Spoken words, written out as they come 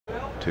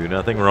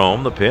2-0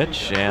 Rome, the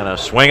pitch, and a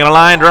swing and a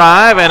line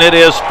drive, and it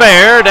is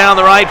fair down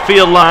the right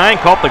field line.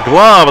 Caught the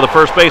glove of the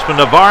first baseman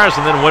Navarez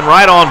and then went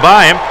right on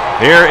by him.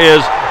 Here is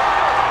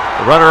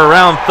the runner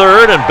around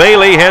third, and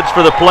Bailey heads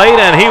for the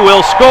plate, and he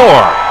will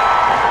score.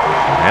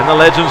 And the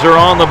Legends are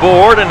on the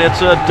board, and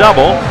it's a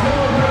double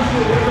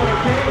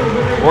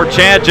for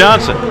Chad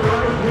Johnson.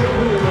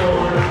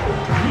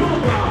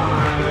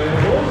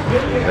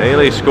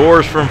 Bailey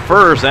scores from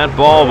first. That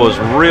ball was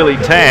really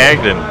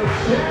tagged, and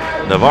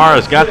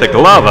Navarez got the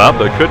glove up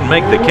but couldn't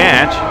make the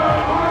catch.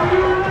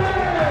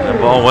 The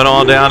ball went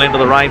on down into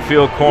the right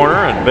field corner,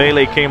 and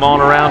Bailey came on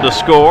around to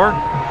score.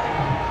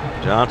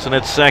 Johnson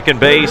at second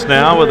base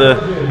now with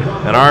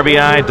an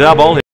RBI double.